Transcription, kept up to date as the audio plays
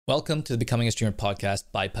Welcome to the Becoming a Streamer podcast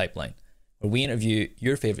by Pipeline, where we interview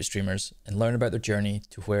your favorite streamers and learn about their journey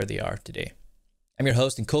to where they are today. I'm your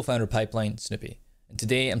host and co-founder of Pipeline, Snoopy, and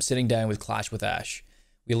today I'm sitting down with Clash with Ash.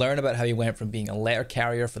 We learn about how he went from being a letter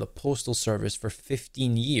carrier for the Postal Service for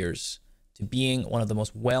 15 years to being one of the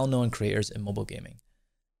most well-known creators in mobile gaming.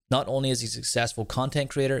 Not only is he a successful content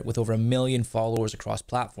creator with over 1 million followers across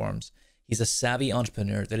platforms, he's a savvy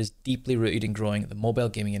entrepreneur that is deeply rooted in growing the mobile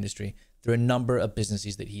gaming industry through a number of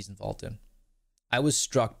businesses that he's involved in. I was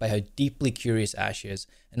struck by how deeply curious Ash is,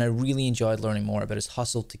 and I really enjoyed learning more about his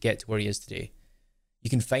hustle to get to where he is today.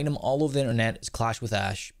 You can find him all over the internet as Clash with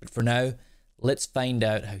Ash, but for now, let's find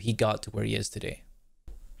out how he got to where he is today.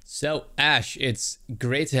 So, Ash, it's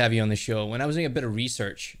great to have you on the show. When I was doing a bit of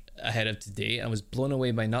research ahead of today, I was blown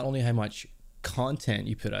away by not only how much content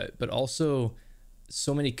you put out, but also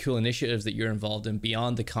so many cool initiatives that you're involved in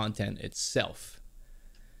beyond the content itself.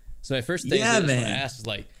 So my first thing I asked is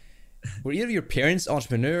like, were either of your parents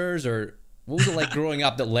entrepreneurs, or what was it like growing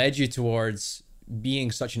up that led you towards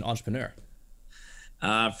being such an entrepreneur?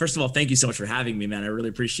 First of all, thank you so much for having me, man. I really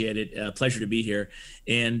appreciate it. Pleasure to be here.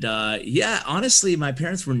 And honestly, my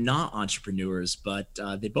parents were not entrepreneurs, but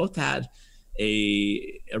they both had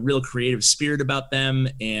a real creative spirit about them.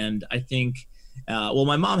 And I think,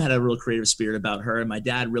 my mom had a real creative spirit about her, and my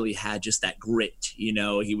dad really had just that grit. You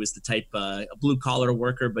know, he was the type a blue collar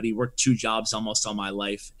worker, but he worked 2 jobs almost all my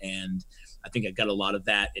life, and I think I got a lot of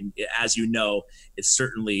that. And as you know, it's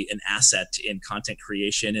certainly an asset in content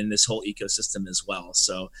creation and this whole ecosystem as well.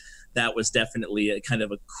 So that was definitely a kind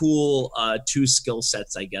of a cool 2 skill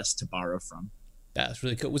sets, I guess, to borrow from. That's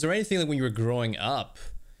really cool. Was there anything like when you were growing up,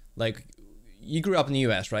 like you grew up in the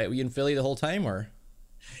US, right? Were you in Philly the whole time, or?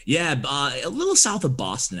 Yeah, a little south of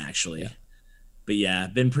Boston, actually. Yeah. But yeah,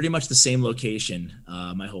 been pretty much the same location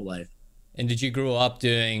my whole life. And did you grow up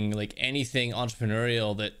doing like anything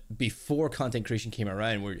entrepreneurial that before content creation came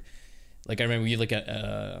around? Where, like, I remember you like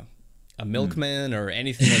a milkman or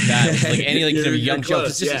anything like that, like any like young job.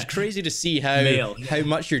 It's crazy to see how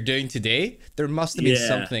much you're doing today. There must have been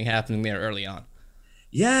something happening there early on.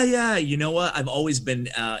 Yeah. You know what? I've always been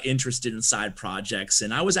interested in side projects,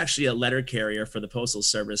 and I was actually a letter carrier for the Postal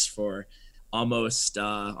Service for almost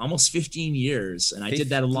 15 years, and I did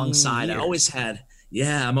that alongside. I always had,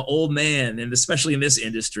 I'm an old man, and especially in this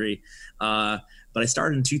industry. But I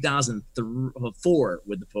started in 2004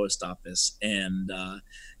 with the post office, and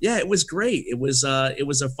it was great. It was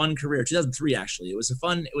a fun career. 2003 actually. It was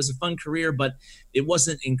a fun career, but it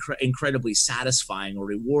wasn't incredibly satisfying or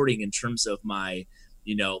rewarding in terms of my,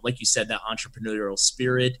 like you said, that entrepreneurial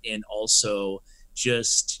spirit, and also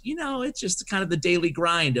just, it's just kind of the daily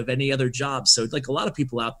grind of any other job. So like a lot of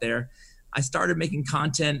people out there, I started making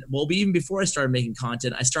content. Well, even before I started making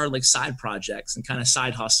content, I started like side projects and kind of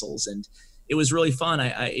side hustles, and it was really fun.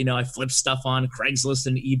 I flipped stuff on Craigslist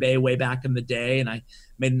and eBay way back in the day, and I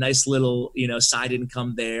made a nice little, side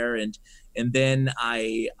income there. And then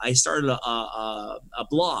I started a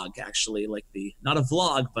blog, actually, like not a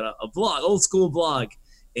vlog, but a vlog, old school vlog.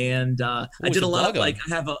 And I did a lot of, like,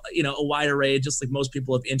 I have a wide array, just like most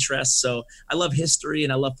people, of interests. So I love history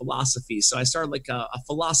and I love philosophy. So I started like a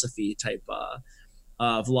philosophy type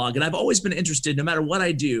vlog. And I've always been interested, no matter what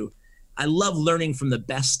I do, I love learning from the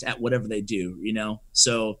best at whatever they do,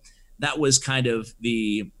 So that was kind of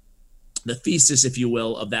the thesis, if you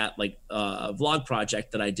will, of that vlog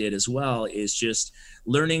project that I did as well, is just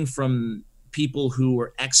learning from people who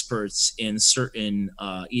were experts in certain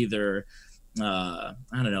either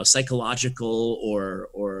psychological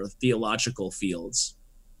or theological fields.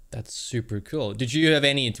 That's super cool. Did you have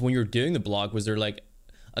any, when you were doing the blog, was there like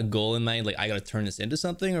a goal in mind, like I got to turn this into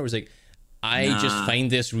something, or was it like, I just find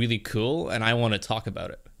this really cool and I want to talk about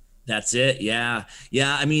it? That's it. Yeah.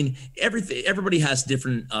 I mean, everybody has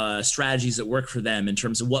different strategies that work for them in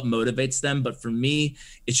terms of what motivates them. But for me,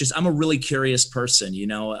 it's just, I'm a really curious person,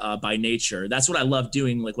 by nature. That's what I love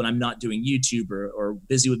doing. Like when I'm not doing YouTube or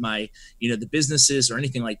busy with my, the businesses or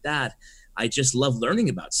anything like that, I just love learning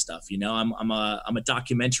about stuff. I'm a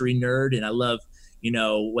documentary nerd, and I love,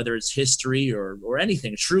 whether it's history or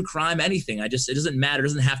anything, true crime, anything. It doesn't matter. It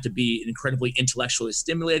doesn't have to be incredibly intellectually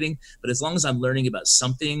stimulating, but as long as I'm learning about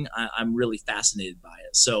something, I'm really fascinated by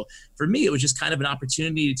it. So for me, it was just kind of an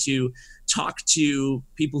opportunity to talk to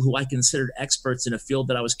people who I considered experts in a field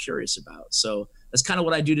that I was curious about. So that's kind of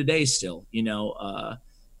what I do today still,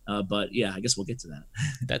 but yeah, I guess we'll get to that.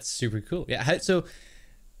 That's super cool. Yeah. So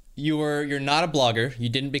you're not a blogger. You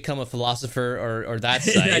didn't become a philosopher or that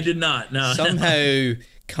side. I did not. No. Somehow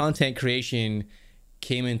content creation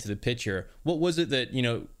came into the picture. What was it that,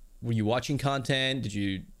 were you watching content? Did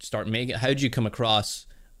you start making, how did you come across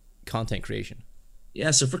content creation?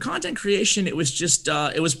 Yeah, so for content creation, it was just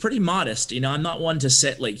it was pretty modest. I'm not one to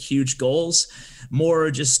set like huge goals, more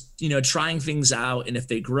just trying things out, and if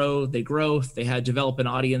they grow, they grow. If they had develop an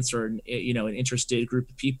audience or an interested group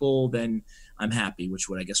of people, then I'm happy. Which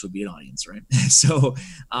would I guess would be an audience, right? So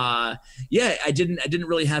yeah, I didn't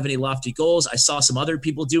really have any lofty goals. I saw some other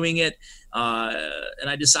people doing it, and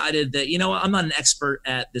I decided that I'm not an expert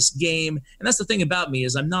at this game, and that's the thing about me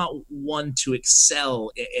is I'm not one to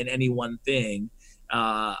excel in any one thing.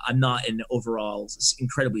 I'm not an overall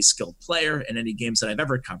incredibly skilled player in any games that I've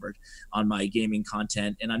ever covered on my gaming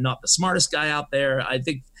content, and I'm not the smartest guy out there. I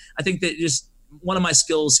think that just one of my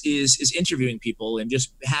skills is interviewing people and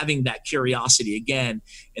just having that curiosity again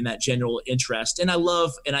and that general interest. And I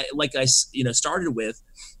love, and I like I started with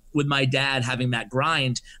my dad having that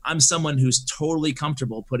grind. I'm someone who's totally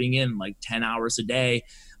comfortable putting in like 10 hours a day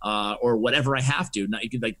or whatever I have to, not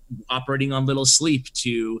like operating on little sleep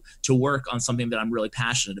to work on something that I'm really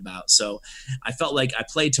passionate about. So I felt like I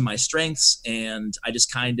played to my strengths, and I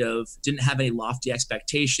just kind of didn't have any lofty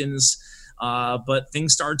expectations. But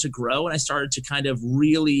things started to grow, and I started to kind of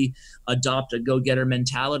really adopt a go-getter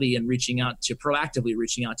mentality and proactively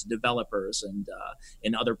reaching out to developers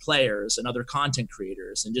and other players and other content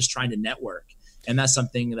creators and just trying to network. And that's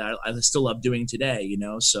something that I still love doing today,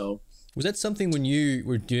 so. Was that something when you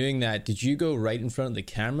were doing that, did you go right in front of the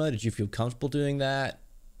camera? Did you feel comfortable doing that?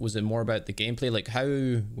 Was it more about the gameplay? Like how,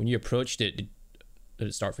 when you approached it, did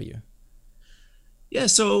it start for you? Yeah,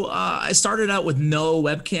 so I started out with no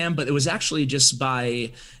webcam, but it was actually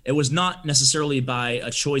it was not necessarily by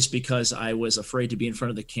a choice because I was afraid to be in front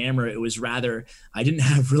of the camera. It was rather, I didn't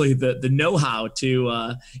have really the know-how to,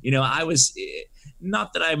 I was,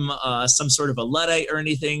 not that I'm some sort of a Luddite or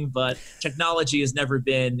anything, but technology has never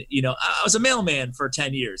been, I was a mailman for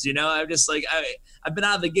 10 years, I'm just like, I've been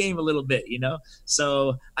out of the game a little bit,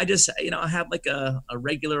 so I just, I had like a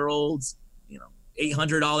regular old,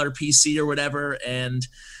 $800 PC or whatever, and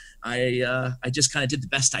I just kind of did the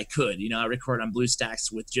best I could. I record on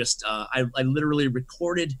BlueStacks with just I literally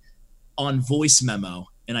recorded on voice memo,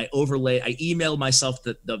 and I emailed myself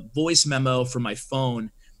the voice memo from my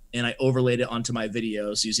phone, and I overlaid it onto my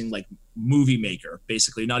videos using like Movie Maker,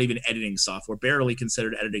 basically not even editing software, barely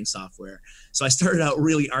considered editing software. So I started out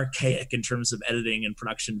really archaic in terms of editing and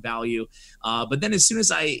production value, but then as soon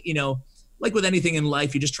as I like with anything in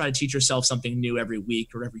life, you just try to teach yourself something new every week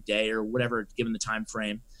or every day or whatever, given the time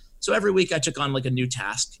frame. So every week I took on like a new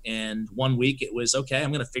task, and one week it was, okay,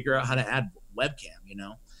 I'm going to figure out how to add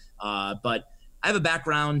webcam, but I have a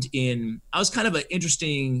background I was kind of an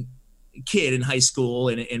interesting kid in high school.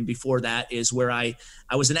 And before that is where I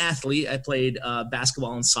was an athlete. I played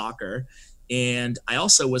basketball and soccer. And I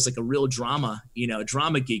also was like a real drama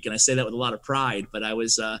geek. And I say that with a lot of pride, but I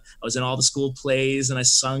was in all the school plays, and I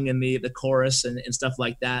sung in the chorus and stuff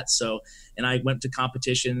like that. So, and I went to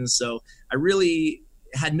competitions. So I really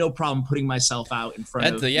had no problem putting myself out in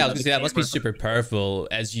front of. Yeah, I was gonna say that must be super powerful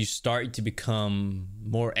as you start to become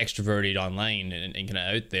more extroverted online and kind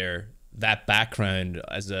of out there. That background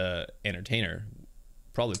as a entertainer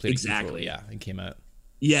probably played exactly. Yeah, it came out.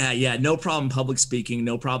 Yeah, no problem public speaking,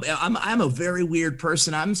 no problem. I'm a very weird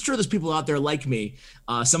person. I'm sure there's people out there like me,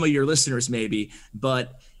 some of your listeners maybe,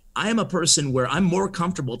 but I am a person where I'm more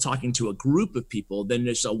comfortable talking to a group of people than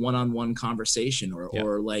just a one-on-one conversation or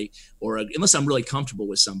unless I'm really comfortable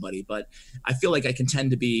with somebody. But I feel like I can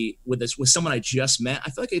tend to be with someone I just met.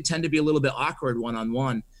 I feel like I tend to be a little bit awkward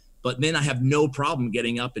one-on-one, but then I have no problem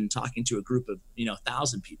getting up and talking to a group of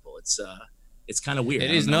 1,000 people. It's kind of weird.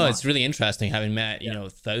 It is. No, it's really interesting having met,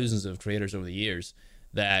 thousands of creators over the years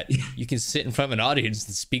that you can sit in front of an audience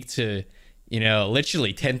and speak to,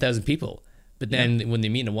 literally 10,000 people. But then when they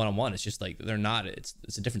meet in a one-on-one, it's just like they're not. It's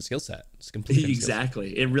a different skill set. It's a completely different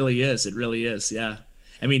exactly. It really is. It really is. Yeah.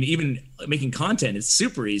 I mean, even making content is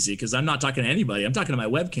super easy because I'm not talking to anybody. I'm talking to my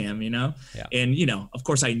webcam, Yeah. And, of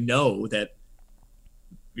course, I know that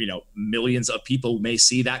millions of people may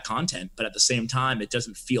see that content, but at the same time, it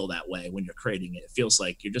doesn't feel that way when you're creating it. It feels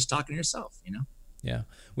like you're just talking to yourself, Yeah.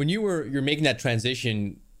 When you're making that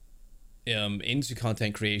transition into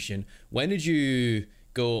content creation, when did you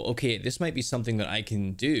go, okay, this might be something that I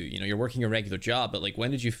can do? You're working a regular job, but like,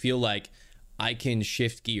 when did you feel like I can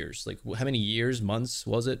shift gears? Like, how many years, months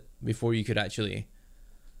was it before you could actually?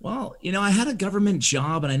 Well, I had a government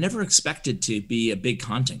job, and I never expected to be a big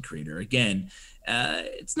content creator. Again,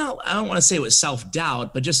 it's not, I don't want to say it was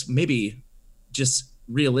self-doubt, but just maybe just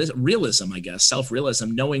realism, I guess,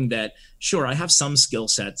 self-realism, knowing that, sure, I have some skill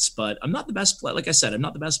sets, but I'm not the best player. Like I said, I'm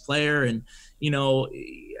not the best player. And,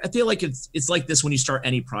 I feel like it's like this when you start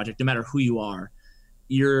any project, no matter who you are,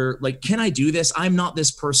 you're like, can I do this? I'm not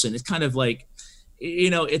this person. It's kind of like,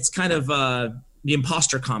 it's kind of the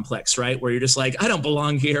imposter complex, right? Where you're just like, I don't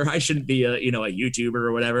belong here. I shouldn't be a YouTuber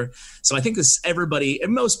or whatever. So I think everybody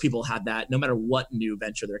and most people have that, no matter what new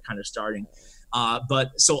venture they're kind of starting.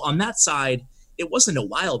 But so on that side, it wasn't a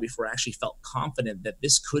while before I actually felt confident that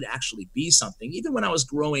this could actually be something. Even when I was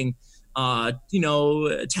growing,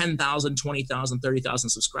 10,000, 20,000, 30,000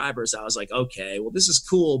 subscribers, I was like, okay, well, this is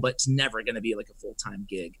cool, but it's never going to be like a full-time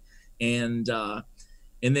gig. And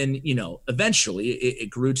then, eventually it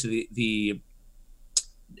grew to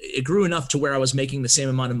it grew enough to where I was making the same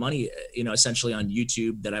amount of money, essentially on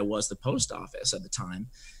YouTube that I was the post office at the time.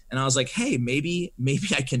 And I was like, hey, maybe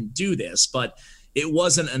I can do this. But it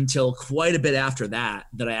wasn't until quite a bit after that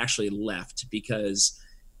I actually left, because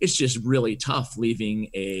it's just really tough leaving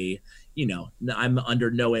I'm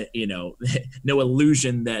under no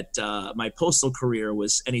illusion that my postal career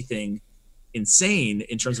was anything insane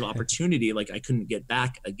in terms of opportunity. Like I couldn't get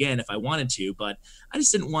back again if I wanted to, but I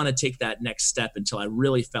just didn't want to take that next step until I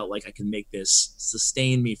really felt like I could make this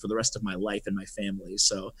sustain me for the rest of my life and my family.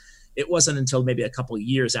 So it wasn't until maybe a couple of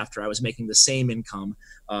years after I was making the same income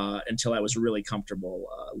until I was really comfortable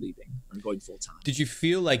leaving and going full time. Did you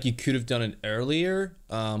feel like you could have done it earlier,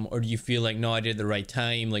 or do you feel like, no, I did the right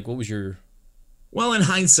time? Like, what was your... Well, in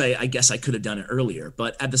hindsight, I guess I could have done it earlier,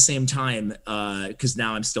 but at the same time, because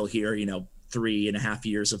now I'm still here, 3.5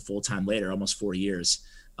 years of full time later, almost 4 years.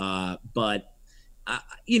 But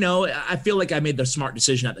I feel like I made the smart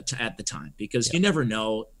decision at the time, because you never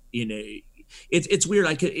know. It's weird.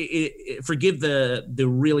 I could forgive the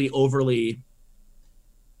really overly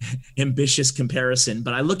ambitious comparison,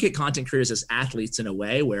 but I look at content creators as athletes in a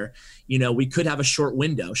way where, we could have a short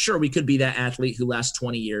window. Sure, we could be that athlete who lasts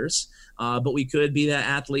 20 years, but we could be that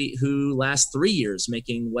athlete who lasts 3 years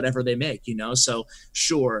making whatever they make, So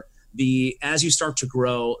sure, as you start to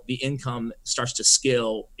grow, the income starts to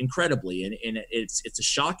scale incredibly, and it's a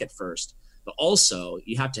shock at first. But also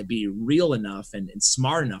you have to be real enough and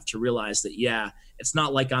smart enough to realize that, it's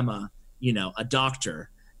not like I'm a doctor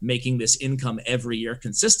making this income every year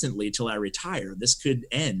consistently till I retire. This could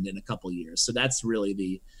end in a couple of years. So that's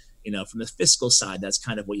really from the fiscal side, that's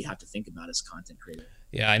kind of what you have to think about as a content creator.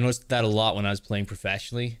 Yeah, I noticed that a lot when I was playing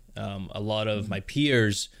professionally. A lot of my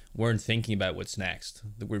peers weren't thinking about what's next.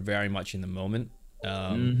 We're very much in the moment.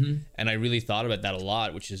 And I really thought about that a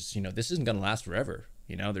lot, which is, this isn't going to last forever.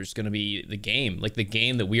 There's going to be the game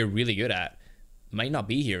that we are really good at might not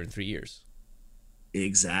be here in 3 years.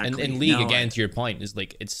 Exactly. And League, again, to your point, is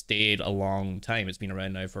like, it's stayed a long time. It's been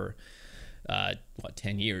around now for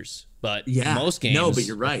 10 years. But most games... No, but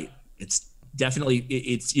you're right. It's definitely,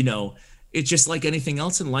 it's just like anything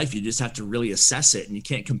else in life. You just have to really assess it, and you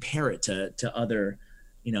can't compare it to other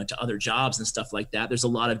jobs and stuff like that. There's a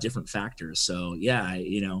lot of different factors. So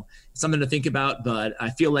it's something to think about, but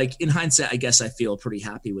I feel like in hindsight, I guess I feel pretty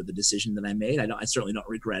happy with the decision that I made. I certainly don't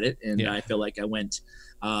regret it. And I feel like I went,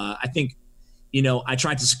 I think, I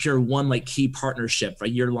tried to secure one like key partnership, a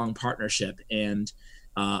year-long partnership. And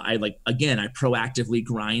I proactively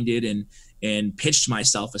grinded and pitched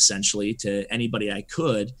myself essentially to anybody I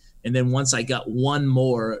could. And then once I got one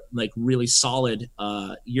more like really solid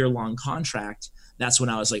year-long contract, that's when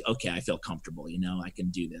I was like, okay, I feel comfortable, I can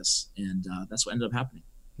do this. And that's what ended up happening.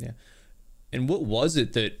 Yeah. And what was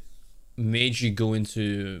it that made you go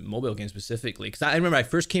into mobile games specifically? Because I remember I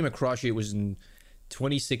first came across you, it was in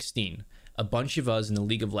 2016. A bunch of us in the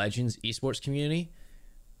League of Legends esports community,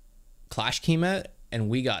 Clash came out, and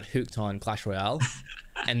we got hooked on Clash Royale.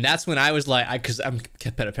 And that's when I was like, because I'm a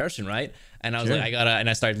competitive person, right? And I was like, and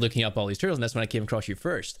I started looking up all these titles, and that's when I came across you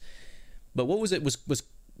first. But what was it? Was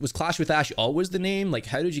Clash with Ash always the name? Like,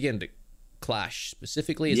 how did you get into Clash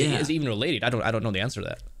specifically? Is it even related? I don't know the answer to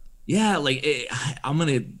that. Yeah, I'm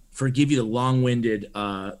gonna forgive you the long-winded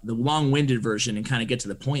version and kind of get to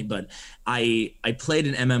the point. But I played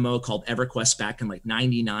an MMO called EverQuest back in like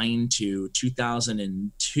 '99 to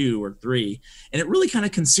 2002 or 3, and it really kind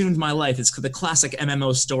of consumed my life. It's the classic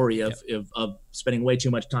MMO story of spending way too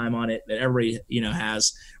much time on it that everybody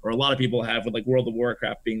has, or a lot of people have, with like World of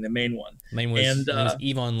Warcraft being the main one. Mine was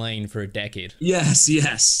EVE Online for a decade. Yes.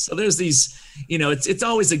 So there's these, it's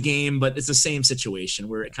always a game, but it's the same situation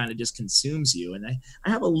where it kind of just consumes you. And I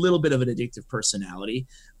have a little bit of an addictive personality,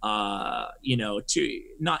 to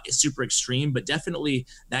not super extreme, but definitely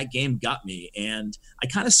that game got me. And I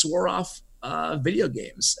kind of swore off video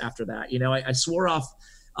games after that. I swore off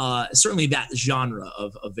certainly that genre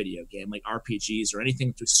of video game, like RPGs or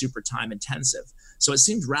anything that's super time intensive. So it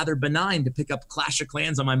seemed rather benign to pick up Clash of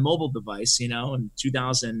Clans on my mobile device, in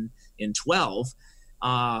 2012.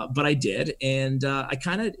 but I did, and I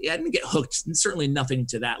didn't get hooked. Certainly nothing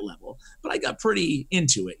to that level, but I got pretty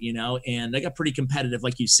into it, and I got pretty competitive,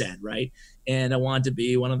 like you said, right? And I wanted to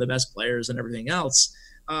be one of the best players and everything else.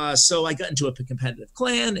 So I got into a competitive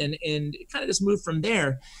clan, and it kind of just moved from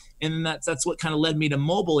there. And that's what kind of led me to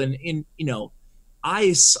mobile. And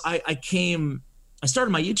I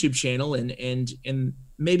started my YouTube channel and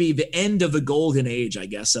maybe the end of the golden age, I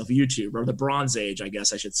guess, of YouTube, or the bronze age, I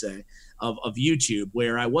guess I should say, of YouTube,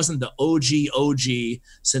 where I wasn't the OG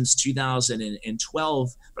since 2012,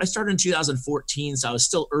 but I started in 2014. So I was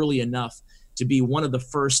still early enough to be one of the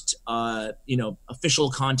first,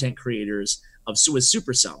 official content creators with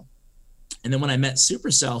Supercell. And then when I met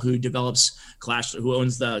Supercell, who develops Clash, who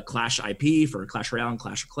owns the Clash IP for Clash Royale and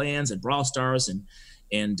Clash of Clans and Brawl Stars and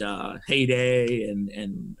Heyday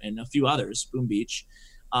and a few others, Boom Beach,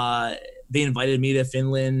 they invited me to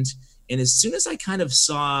Finland. And as soon as I kind of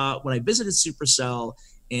saw, when I visited Supercell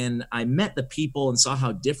and I met the people and saw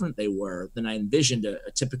how different they were than I envisioned a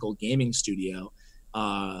typical gaming studio,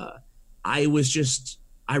 I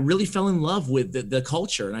really fell in love with the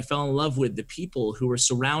culture, and I fell in love with the people who were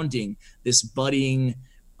surrounding this budding,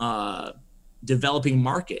 developing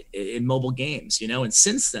market in mobile games, and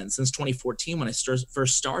since then, since 2014, when I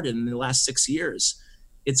first started, in the last 6 years,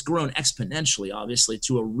 it's grown exponentially, obviously,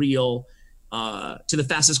 to a real, to the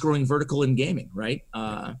fastest growing vertical in gaming, right?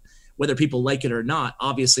 Whether people like it or not,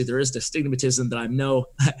 obviously there is the stigmatism that I'm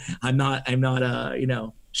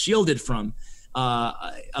not shielded from.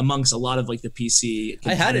 Amongst a lot of like the PC,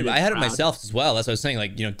 I had it myself as well. That's what I was saying.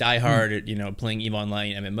 Like, Die Hard, playing EVE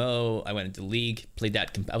Online MMO. I went into League, played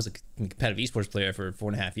that. I was a competitive esports player for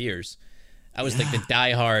 4.5 years. I was like the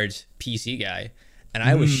Die Hard PC guy, and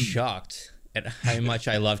I was shocked at how much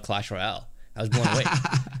I loved Clash Royale. I was blown away.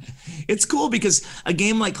 It's cool because a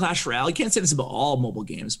game like Clash Royale, you can't say this about all mobile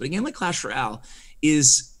games, but a game like Clash Royale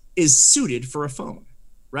is suited for a phone.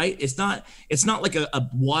 Right? It's not like a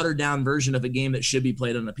watered down version of a game that should be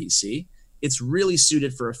played on a PC. It's really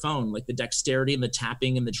suited for a phone, like the dexterity and the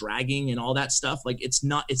tapping and the dragging and all that stuff. Like it's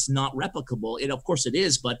not replicable. Of course it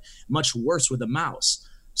is, but much worse with a mouse.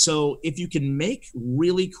 So if you can make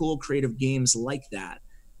really cool creative games like that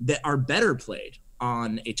are better played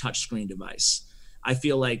on a touchscreen device, I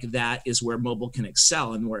feel like that is where mobile can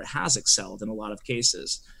excel and where it has excelled in a lot of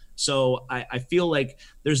cases. So I feel like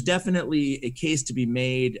there's definitely a case to be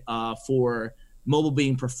made for mobile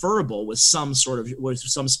being preferable with some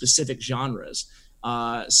specific genres.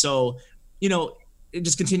 Just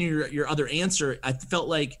continue your other answer. I felt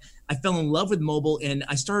like I fell in love with mobile, and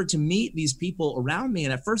I started to meet these people around me.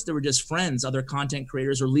 And at first they were just friends, other content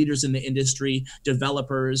creators or leaders in the industry,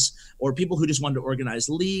 developers, or people who just wanted to organize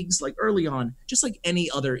leagues, like early on, just like any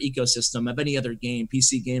other ecosystem of any other game,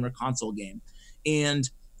 PC game or console game. And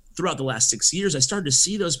throughout the last 6 years, I started to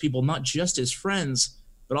see those people not just as friends,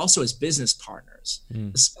 but also as business partners,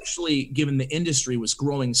 especially given the industry was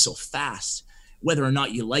growing so fast. Whether or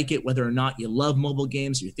not you like it, whether or not you love mobile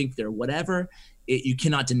games, you think they're whatever, you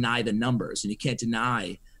cannot deny the numbers, and you can't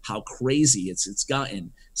deny how crazy it's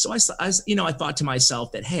gotten. So I thought to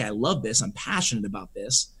myself that, hey, I love this. I'm passionate about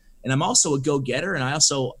this. And I'm also a go-getter, and I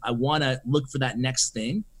want to look for that next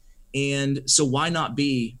thing. And so why not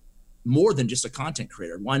be more than just a content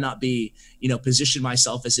creator? Why not be, position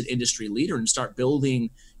myself as an industry leader and start building,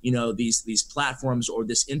 these platforms or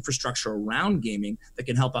this infrastructure around gaming that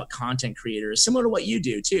can help out content creators, similar to what you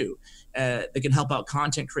do too, that can help out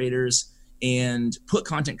content creators and put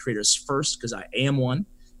content creators first, because I am one,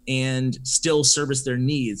 and still service their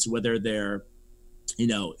needs, whether they're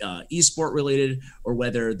esport related or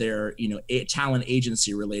whether they're talent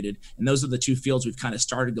agency related. And those are the two fields we've kind of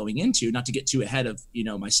started going into, not to get too ahead of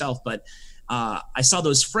myself, but I saw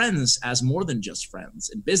those friends as more than just friends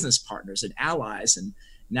and business partners and allies. And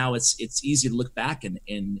now it's easy to look back and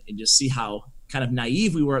just see how kind of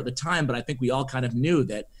naive we were at the time, but I think we all kind of knew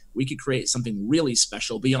that we could create something really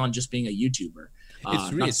special beyond just being a YouTuber.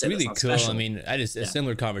 It's really cool. Special. I mean, I had a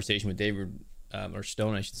similar conversation with David or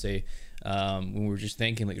Stone, I should say, when we were just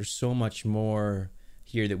thinking like there's so much more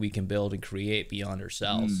here that we can build and create beyond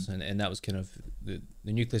ourselves, and that was kind of the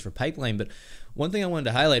nucleus for Pipeline. But one thing I wanted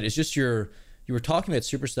to highlight is just you were talking about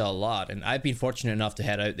Supercell a lot, and I've been fortunate enough to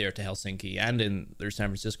head out there to Helsinki and in their San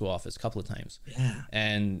Francisco office a couple of times. Yeah,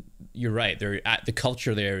 and you're right, the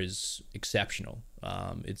culture there is exceptional.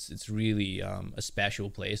 It's really a special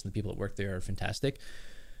place, and the people that work there are fantastic.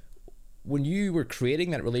 When you were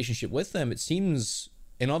creating that relationship with them, it seems,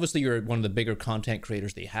 and obviously you're one of the bigger content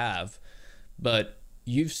creators they have, but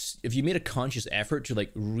if you made a conscious effort to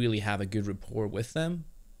like really have a good rapport with them?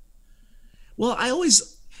 Well, I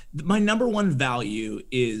always My number one value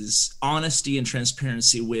is honesty and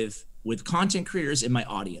transparency with content creators in my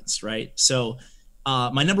audience, right? So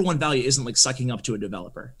my number one value isn't like sucking up to a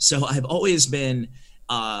developer. So I've always been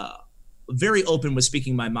very open with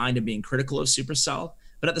speaking my mind and being critical of Supercell.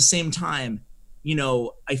 But at the same time,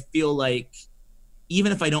 I feel like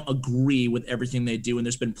even if I don't agree with everything they do, and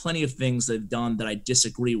there's been plenty of things they've done that I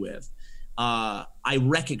disagree with, I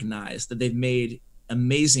recognize that they've made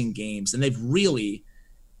amazing games, and they've really,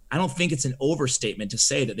 I don't think it's an overstatement to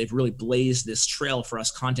say that they've really blazed this trail for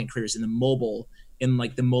us content creators in the mobile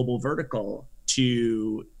vertical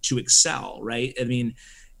to excel, right? I mean,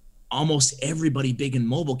 almost everybody big in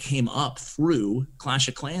mobile came up through Clash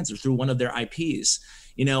of Clans or through one of their IPs.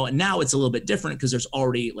 And now it's a little bit different because there's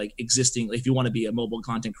already like existing, if you want to be a mobile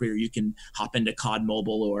content creator, you can hop into COD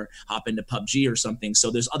Mobile or hop into PUBG or something.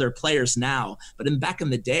 So there's other players now. But back in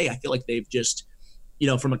the day, I feel like they've just,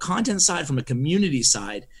 from a content side, from a community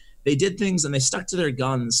side, they did things and they stuck to their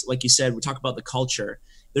guns. Like you said, we talk about the culture.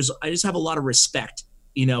 I just have a lot of respect,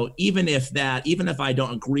 even if I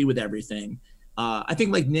don't agree with everything. I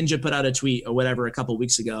think like Ninja put out a tweet or whatever a couple of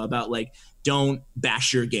weeks ago about like, don't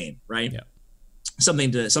bash your game, right? Yeah.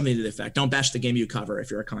 Something to the effect. Don't bash the game you cover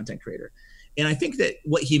if you're a content creator. And I think that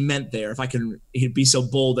what he meant there, if I can be so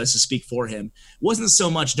bold as to speak for him, wasn't so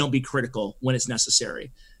much don't be critical when it's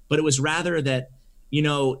necessary, but it was rather that,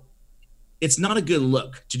 it's not a good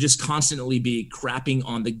look to just constantly be crapping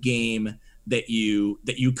on the game that you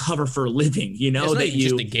cover for a living, it's not that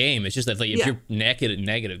just the game. It's just that if you're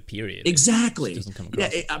negative, period. Exactly. It doesn't come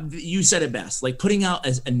across. You said it best. Like putting out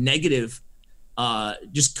as a negative,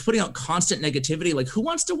 just putting out constant negativity. Like who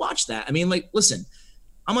wants to watch that? I mean, like, listen,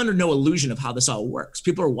 I'm under no illusion of how this all works.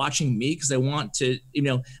 People are watching me because they want to,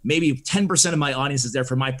 maybe 10% of my audience is there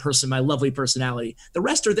for my lovely personality. The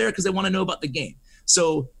rest are there because they want to know about the game.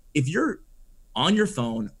 So if you're on your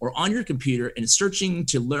phone or on your computer and searching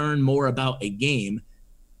to learn more about a game,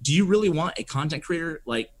 do you really want a content creator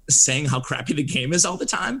like saying how crappy the game is all the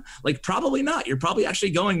time? Like probably not. You're probably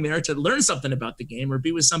actually going there to learn something about the game or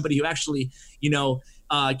be with somebody who actually,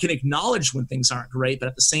 can acknowledge when things aren't great, but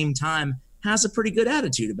at the same time has a pretty good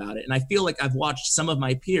attitude about it. And I feel like I've watched some of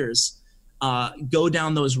my peers go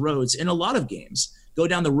down those roads in a lot of games, go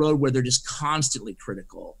down the road where they're just constantly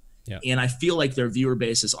critical. Yeah. And I feel like their viewer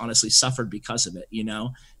base has honestly suffered because of it.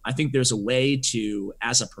 I think there's a way to,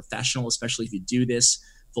 as a professional, especially if you do this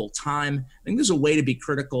full time, I think there's a way to be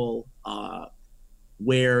critical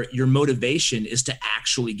where your motivation is to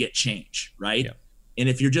actually get change, right? Yeah. And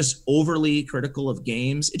if you're just overly critical of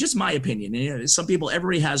games, it's just my opinion. And some people,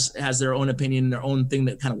 everybody has their own opinion, their own thing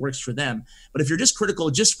that kind of works for them. But if you're just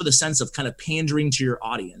critical just for the sense of kind of pandering to your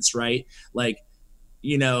audience, right? Like,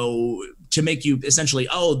 to make you essentially,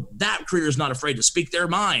 that creator is not afraid to speak their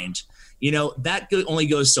mind. That only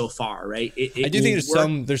goes so far, right? I do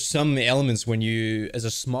think there's some elements when you, as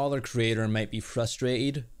a smaller creator, might be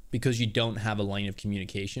frustrated because you don't have a line of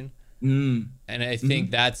communication. And I think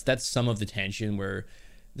that's some of the tension where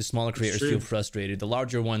the smaller creators feel frustrated. The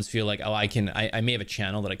larger ones feel like, I may have a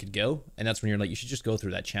channel that I could go, and that's when you're like, you should just go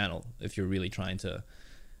through that channel if you're really trying to,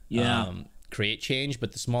 create change.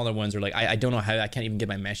 But the smaller ones are like, I don't know how, I can't even get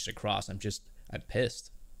my message across. I'm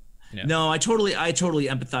pissed. No, I totally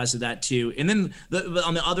empathize with that too. And then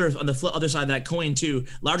on the other side of that coin too,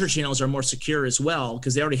 larger channels are more secure as well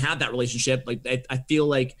because they already have that relationship. Like I feel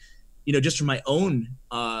like, just from my own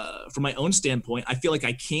standpoint, I feel like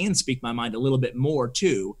I can speak my mind a little bit more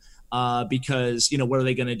too, because what are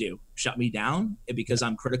they going to do? Shut me down because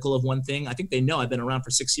I'm critical of one thing? I think they know I've been around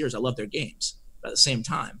for 6 years. I love their games. But at the same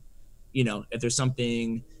time, if there's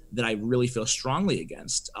something that I really feel strongly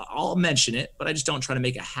against, I'll mention it, but I just don't try to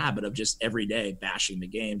make a habit of just every day bashing the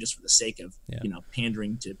game just for the sake of,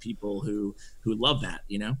 pandering to people who love that,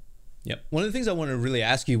 Yep. One of the things I wanted to really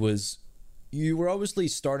ask you was, you were obviously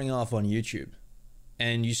starting off on YouTube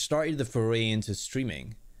and you started the foray into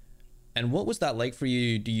streaming. And what was that like for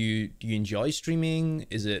you? Do you enjoy streaming?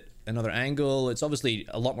 Is it another angle? It's obviously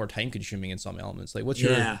a lot more time consuming in some elements. Like what's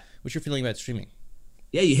your feeling about streaming?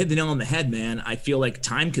 Yeah, you hit the nail on the head, man. I feel like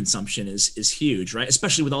time consumption is huge, right?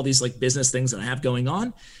 Especially with all these like business things that I have going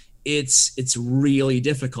on. It's really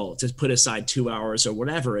difficult to put aside 2 hours or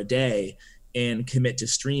whatever a day and commit to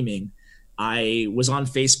streaming. I was on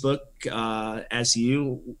Facebook as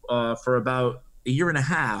you for about a year and a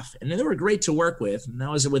half, and they were great to work with. And I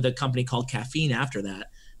was with a company called Caffeine after that,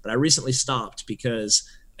 but I recently stopped because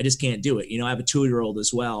I just can't do it. I have a 2-year-old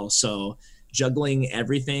as well, so juggling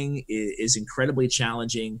everything is incredibly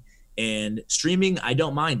challenging. And streaming, I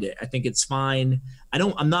don't mind it. I think it's fine.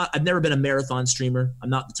 I've never been a marathon streamer. I'm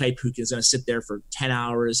not the type who is going to sit there for 10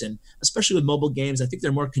 hours. And especially with mobile games, I think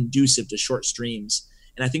they're more conducive to short streams.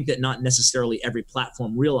 And I think that not necessarily every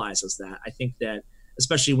platform realizes that. I think that,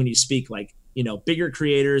 especially when you speak like, bigger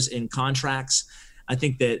creators in contracts, I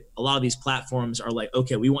think that a lot of these platforms are like,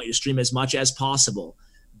 okay, we want you to stream as much as possible.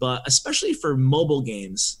 But especially for mobile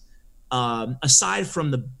games, aside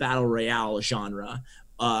from the battle royale genre,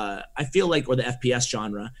 I feel like, or the FPS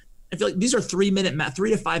genre, I feel like these are 3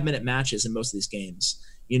 to 5 minute matches in most of these games,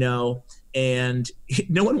 and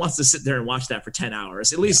no one wants to sit there and watch that for 10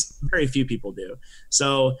 hours. At least very few people do.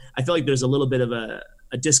 So I feel like there's a little bit of a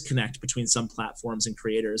disconnect between some platforms and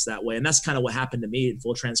creators that way. And that's kind of what happened to me in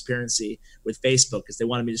full transparency with Facebook, because they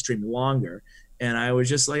wanted me to stream longer. And I was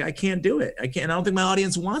just like, I can't do it. I don't think my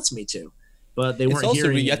audience wants me to. But they weren't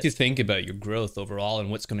hearing it. You have to think about your growth overall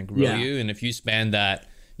and what's going to grow you. And if you spend that,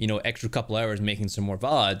 extra couple hours making some more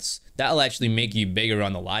VODs, that'll actually make you bigger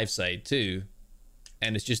on the live side too.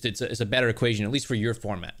 And it's a better equation, at least for your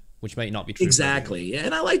format, which might not be true. Exactly. Yeah.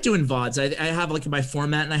 And I like doing VODs. I have like my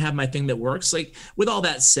format and I have my thing that works. Like, with all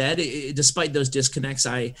that said, despite those disconnects,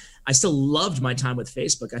 I still loved my time with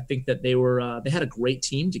Facebook. I think that they had a great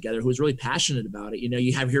team together who was really passionate about it.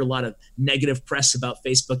 You hear a lot of negative press about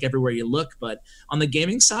Facebook everywhere you look, but on the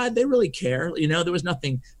gaming side, they really care. There was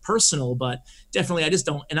nothing personal, but definitely I just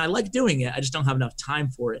don't, and I like doing it. I just don't have enough time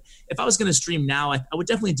for it. If I was going to stream now, I would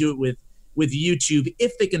definitely do it with YouTube,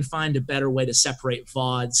 if they can find a better way to separate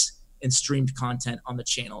VODs and streamed content on the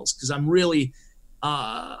channels, because I'm really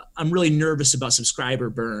nervous about subscriber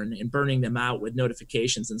burn and burning them out with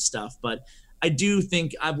notifications and stuff. But I do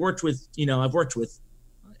think I've worked with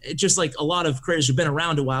just like a lot of creators who've been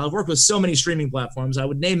around a while. I've worked with so many streaming platforms. I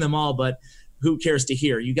would name them all, but who cares to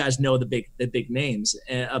hear? You guys know the big names,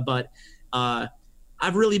 but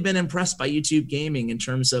I've really been impressed by YouTube Gaming in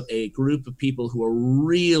terms of a group of people who are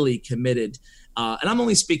really committed. And I'm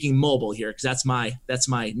only speaking mobile here because that's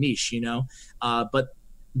my niche, but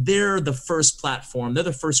they're the first platform. They're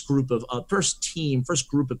the first group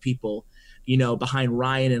of people, behind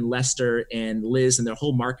Ryan and Lester and Liz and their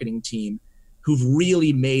whole marketing team, who've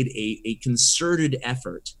really made a concerted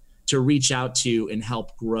effort to reach out to and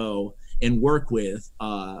help grow and work with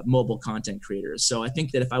mobile content creators. So I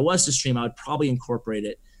think that if I was to stream, I would probably incorporate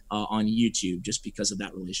it on YouTube just because of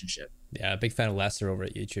that relationship. Yeah, big fan of Lester over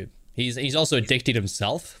at YouTube. He's also addicted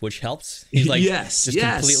himself, which helps. He's like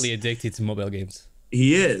completely addicted to mobile games.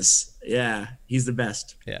 He is. Yeah, he's the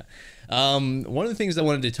best. Yeah. One of the things I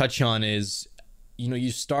wanted to touch on is,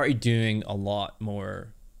 you started doing a lot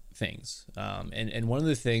more things. And one of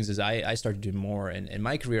the things is I started doing more, and in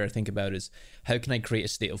my career I think about is how can I create a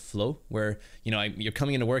state of flow where, you're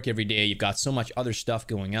coming into work every day, you've got so much other stuff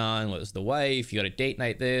going on, whether it's the wife, you got a date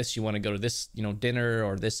night this, you want to go to this, dinner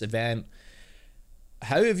or this event.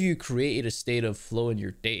 How have you created a state of flow in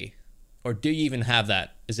your day? Or do you even have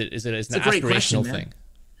that? Is it an aspirational thing?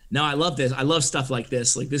 No, I love this. I love stuff like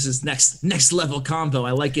this. Like, this is next level combo.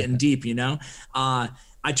 I like getting deep, I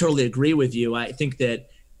totally agree with you. I think that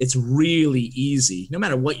it's really easy, no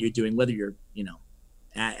matter what you're doing, whether you're,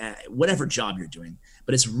 whatever job you're doing,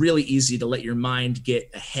 but it's really easy to let your mind get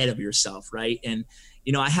ahead of yourself, right? And,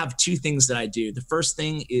 I have two things that I do. The first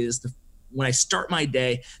thing is when I start my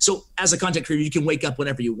day. So as a content creator, you can wake up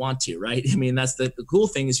whenever you want to, right? I mean, that's the cool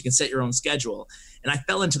thing is you can set your own schedule. And I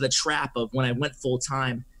fell into the trap of when I went full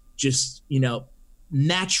time, just,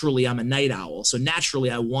 naturally I'm a night owl. So naturally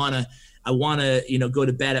I want to, go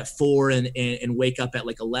to bed at 4 and wake up at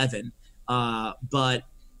like 11. But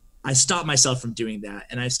I stopped myself from doing that.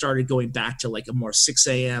 And I started going back to like a more 6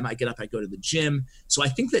 a.m. I get up, I go to the gym. So I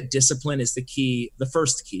think that discipline is the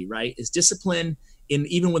first key, right? Is discipline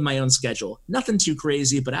even with my own schedule. Nothing too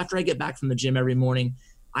crazy, but after I get back from the gym every morning,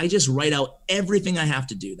 I just write out everything I have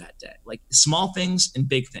to do that day, like small things and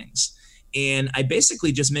big things. And I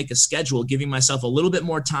basically just make a schedule, giving myself a little bit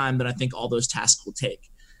more time than I think all those tasks will take.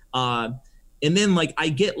 And then I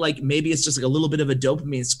get maybe it's just like a little bit of a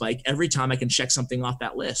dopamine spike every time I can check something off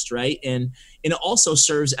that list, right? And it also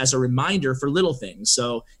serves as a reminder for little things.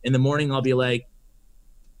 So in the morning, I'll be like,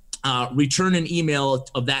 return an email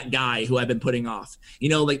of that guy who I've been putting off.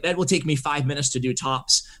 That will take me 5 minutes to do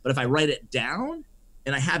tops. But if I write it down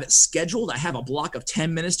and I have it scheduled, I have a block of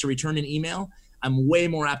 10 minutes to return an email, I'm way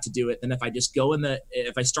more apt to do it than if I just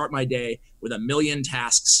if I start my day with a million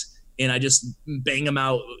tasks and I just bang them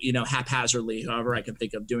out, haphazardly, however I can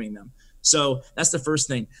think of doing them. So that's the first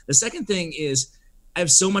thing. The second thing is I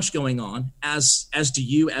have so much going on, as do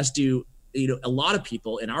you, as do a lot of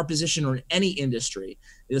people in our position or in any industry.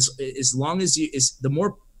 As long as the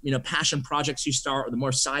more passion projects you start, or the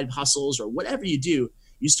more side hustles, or whatever you do,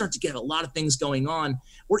 you start to get a lot of things going on.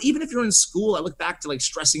 Or even if you're in school, I look back to like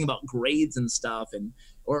stressing about grades and stuff, and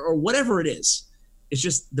or whatever it is. It's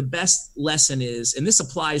just the best lesson is, and this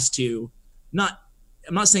applies to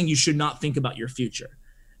I'm not saying you should not think about your future,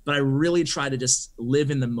 but I really try to just live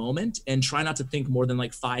in the moment and try not to think more than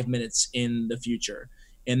like 5 minutes in the future.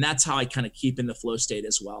 And that's how I kind of keep in the flow state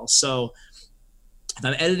as well. So if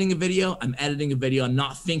I'm editing a video, I'm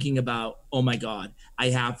not thinking about, oh my God, I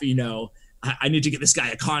have, I need to get this guy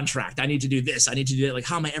a contract. I need to do this. I need to do that. Like,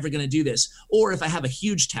 how am I ever going to do this? Or if I have a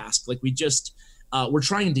huge task, like we're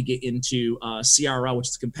trying to get into CRL, which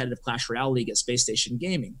is the competitive Clash Royale league at Space Station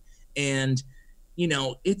Gaming. And,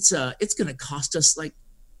 it's going to cost us like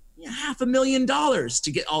 $500,000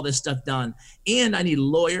 to get all this stuff done. And I need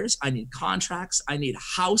lawyers. I need contracts. I need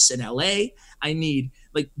a house in LA. I need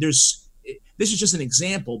this is just an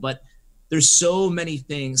example, but there's so many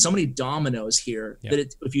things, so many dominoes here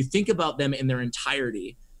that if you think about them in their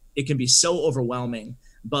entirety, it can be so overwhelming,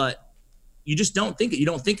 but you just don't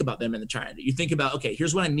think about them in entirety. You think about, okay,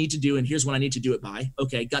 here's what I need to do. And here's when I need to do it by.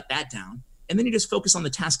 Okay. Got that down. And then you just focus on the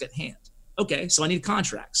task at hand. Okay, so I need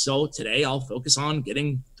contracts. So today I'll focus on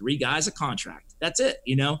getting 3 guys a contract. That's it,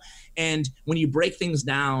 And when you break things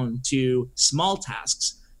down to small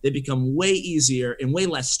tasks, they become way easier and way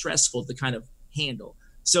less stressful to kind of handle.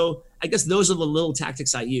 So I guess those are the little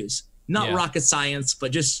tactics I use. Not rocket science,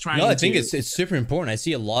 but just trying to... No, I think it's super important. I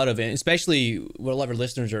see a lot of it, especially when a lot of our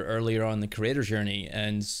listeners are earlier on the creator journey,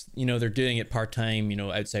 and they're doing it part-time,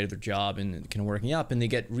 outside of their job and kind of working up, and they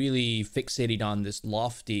get really fixated on this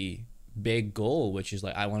lofty big goal, which is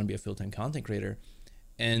like, I want to be a full-time content creator,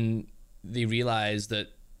 and they realize that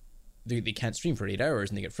they can't stream for 8 hours,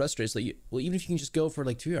 and they get frustrated. It's like, well, even if you can just go for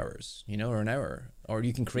like 2 hours, or an hour, or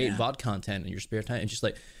you can create VOD content in your spare time, and just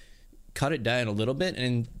like cut it down a little bit,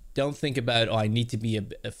 and don't think about, I need to be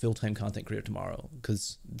a full-time content creator tomorrow,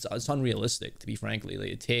 because it's unrealistic, to be frankly. Like,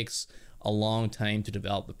 it takes a long time to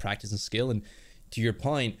develop the practice and skill, and to your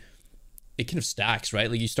point, it kind of stacks, right?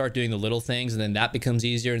 Like, you start doing the little things, and then that becomes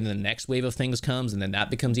easier, and then the next wave of things comes, and then that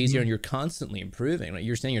becomes easier, and you're constantly improving, right?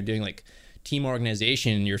 You're saying you're doing like team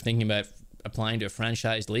organization, and you're thinking about applying to a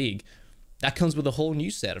franchised league. That comes with a whole new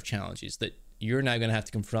set of challenges that you're now going to have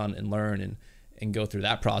to confront and learn and go through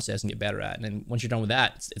that process and get better at. And then once you're done with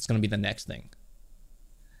that, it's going to be the next thing.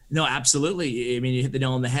 No, absolutely. I mean, you hit the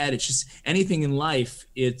nail on the head. It's just anything in life.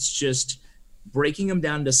 It's just breaking them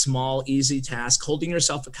down to small, easy tasks, holding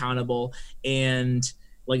yourself accountable, and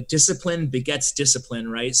like discipline begets discipline,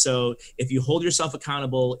 right? So if you hold yourself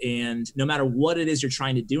accountable, and no matter what it is you're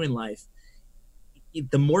trying to do in life,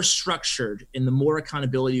 the more structured and the more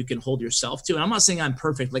accountability you can hold yourself to. And I'm not saying I'm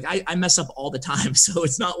perfect. Like I mess up all the time. So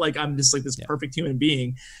it's not like I'm just like this perfect human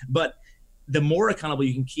being, but the more accountable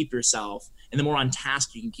you can keep yourself, and the more on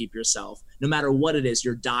task you can keep yourself, no matter what it is,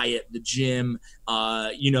 your diet, the gym,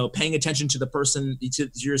 paying attention to the person, to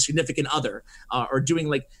your significant other, or doing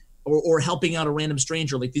like, or helping out a random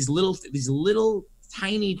stranger, like these little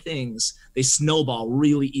tiny things, they snowball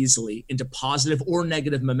really easily into positive or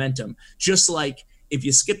negative momentum. Just like if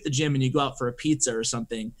you skip the gym and you go out for a pizza or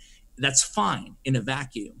something, that's fine in a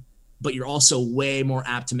vacuum, but you're also way more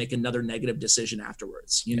apt to make another negative decision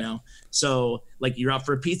afterwards, you know? So like, you're out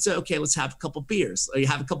for a pizza. Okay, let's have a couple beers. Or you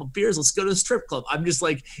have a couple beers. Let's go to the strip club. I'm just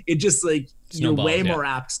like, you're way more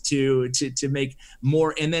apt to make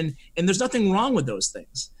more. And there's nothing wrong with those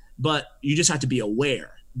things, but you just have to be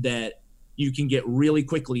aware that you can get really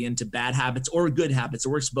quickly into bad habits or good habits. It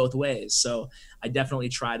works both ways. So I definitely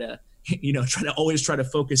try to always try to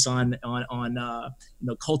focus on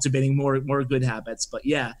cultivating more good habits. But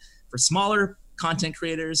yeah, for smaller content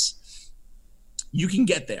creators, you can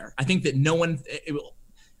get there. I think that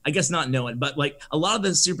but like a lot of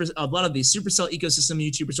these Supercell ecosystem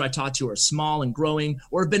YouTubers who I talk to are small and growing,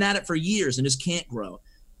 or have been at it for years and just can't grow.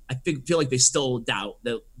 I feel like they still doubt,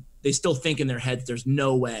 that they still think in their heads there's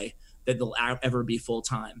no way that they'll ever be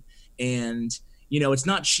full-time. And, it's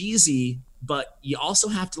not cheesy, but you also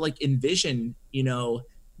have to like envision,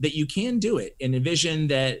 that you can do it, and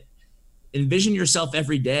envision yourself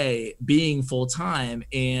every day being full-time,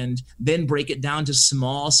 and then break it down to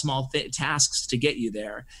small tasks to get you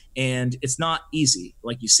there. And it's not easy.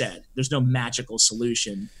 Like you said, there's no magical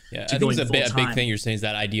solution. Yeah, I think it's a big thing you're saying is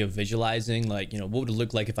that idea of visualizing, like, what would it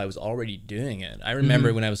look like if I was already doing it? I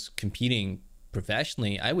remember when I was competing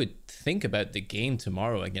professionally, I would think about the game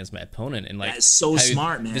tomorrow against my opponent, and like, that's so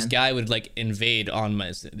smart, man. This guy would like invade on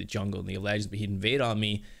the jungle and the Legends, but he'd invade on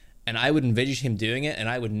me, and I would envisage him doing it, and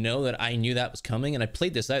I would know that I knew that was coming, and I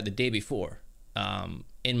played this out the day before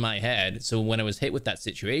in my head. So when I was hit with that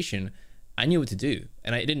situation, I knew what to do,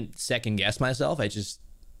 and I didn't second guess myself. I did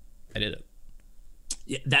it.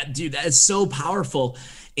 Yeah, that is so powerful.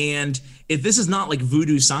 And if this is not like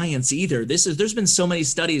voodoo science either, there's been so many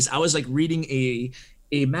studies. I was like reading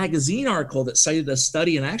a magazine article that cited a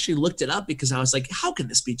study, and I actually looked it up because I was like, how can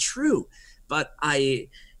this be true? But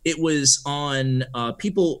it was on a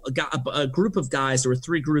group of guys. There were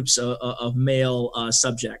 3 groups of male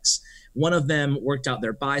subjects. One of them worked out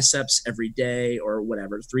their biceps every day or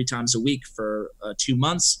whatever, 3 times a week for 2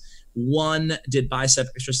 months. One did bicep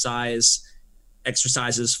exercises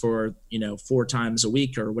for 4 times a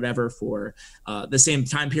week or whatever for the same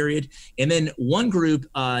time period. And then one group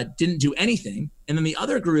didn't do anything, and then the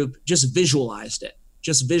other group just visualized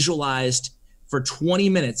for 20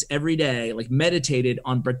 minutes every day, like meditated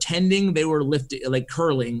on pretending they were lifting, like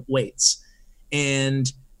curling weights. And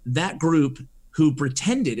that group who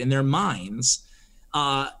pretended in their minds,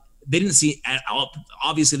 they didn't see,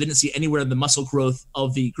 obviously they didn't see anywhere the muscle growth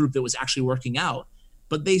of the group that was actually working out,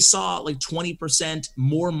 but they saw like 20%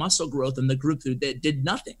 more muscle growth than the group that did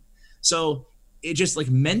nothing. So it just like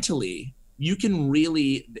mentally, you can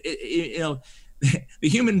really, the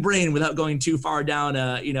human brain, without going too far down,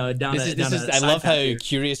 I love how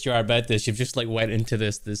curious you are about this. You've just like went into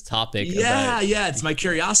this topic. Yeah, it's my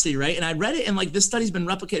curiosity, right? And I read it, and like this study's been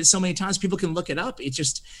replicated so many times, people can look it up.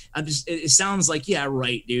 It sounds like, yeah,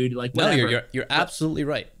 right, dude. Like, whatever. No, you're absolutely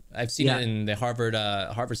right. I've seen it in the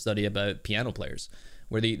Harvard study about piano players,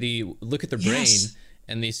 where they look at their brain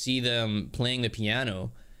and they see them playing the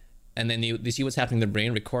piano, and then they see what's happening in their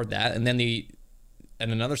brain, record that, and then in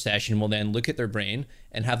another session will then look at their brain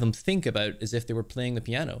and have them think about as if they were playing the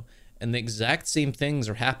piano, and the exact same things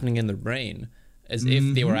are happening in their brain as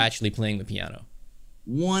if they were actually playing the piano.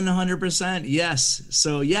 100%. Yes.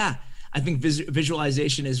 So yeah, I think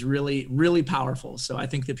visualization is really, really powerful. So I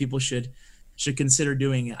think that people should consider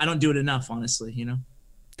doing it. I don't do it enough, honestly,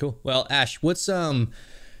 Cool. Well, Ash, what's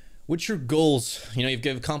your goals?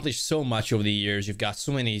 You've accomplished so much over the years. You've got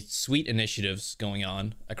so many sweet initiatives going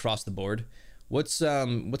on across the board. What's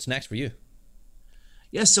next for you?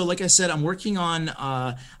 Yeah, so like I said, I'm working on,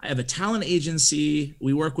 I have a talent agency.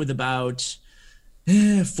 We work with about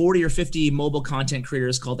 40 or 50 mobile content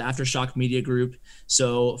creators called Aftershock Media Group.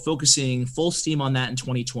 So focusing full steam on that in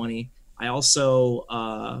 2020. I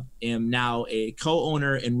also am now a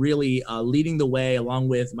co-owner and really leading the way along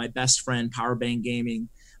with my best friend, Powerbang Gaming,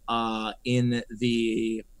 in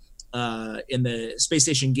the Space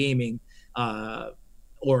Station Gaming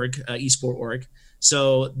org, esport org.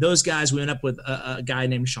 So those guys, we went up with a guy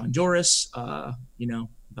named Sean Joris,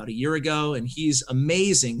 about a year ago, and he's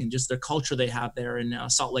amazing. And just their culture they have there in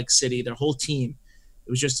Salt Lake City, their whole team,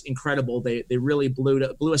 it was just incredible. They really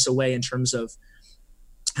blew us away in terms of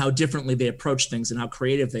how differently they approach things and how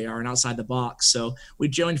creative they are and outside the box. So we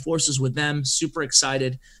joined forces with them, super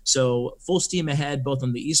excited. So full steam ahead, both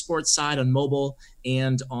on the esports side on mobile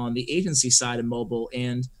and on the agency side of mobile,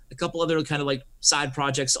 and a couple other kind of like side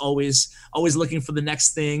projects, always looking for the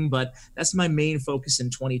next thing. But that's my main focus in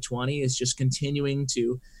 2020, is just continuing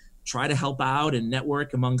to try to help out and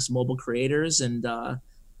network amongst mobile creators and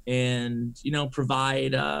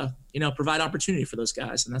provide opportunity for those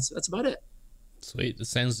guys. And that's about it. Sweet. It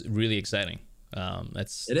sounds really exciting. It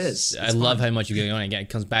is. I love how much you're going on. Again, it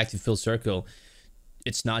comes back to full circle.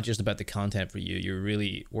 It's not just about the content for you. You're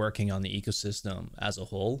really working on the ecosystem as a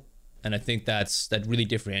whole. And I think that really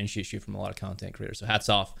differentiates you from a lot of content creators. So hats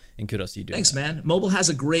off and kudos to you doing Thanks, man. Mobile has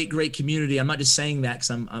a great community. I'm not just saying that because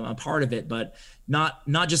I'm a part of it, but not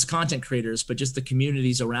just content creators, but just the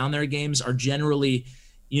communities around their games are generally,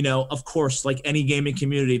 of course, like any gaming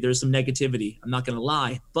community, there's some negativity. I'm not going to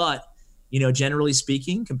lie, but generally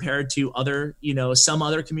speaking, compared to other, some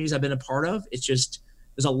other communities I've been a part of, it's just,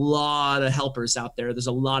 there's a lot of helpers out there. There's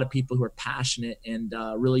a lot of people who are passionate and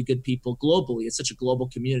really good people globally. It's such a global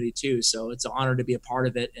community too. So it's an honor to be a part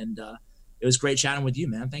of it. And it was great chatting with you,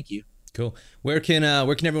 man. Thank you. Cool. Where can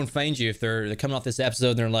everyone find you if they're coming off this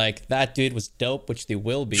episode and they're like, that dude was dope, which they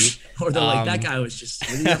will be. Or they're like, that guy was just,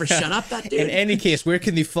 will you ever shut up, that dude? In any case, where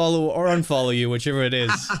can they follow or unfollow you, whichever it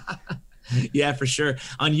is? Yeah, for sure.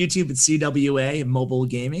 On YouTube, it's CWA Mobile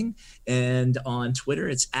Gaming. And on Twitter,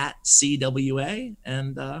 it's @CWA.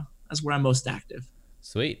 And that's where I'm most active.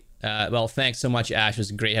 Sweet. Well, thanks so much, Ash. It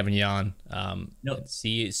was great having you on. No.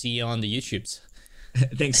 See you on the YouTubes.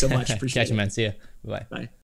 Thanks so much. Appreciate it. Catch you, man. See ya. Bye. Bye.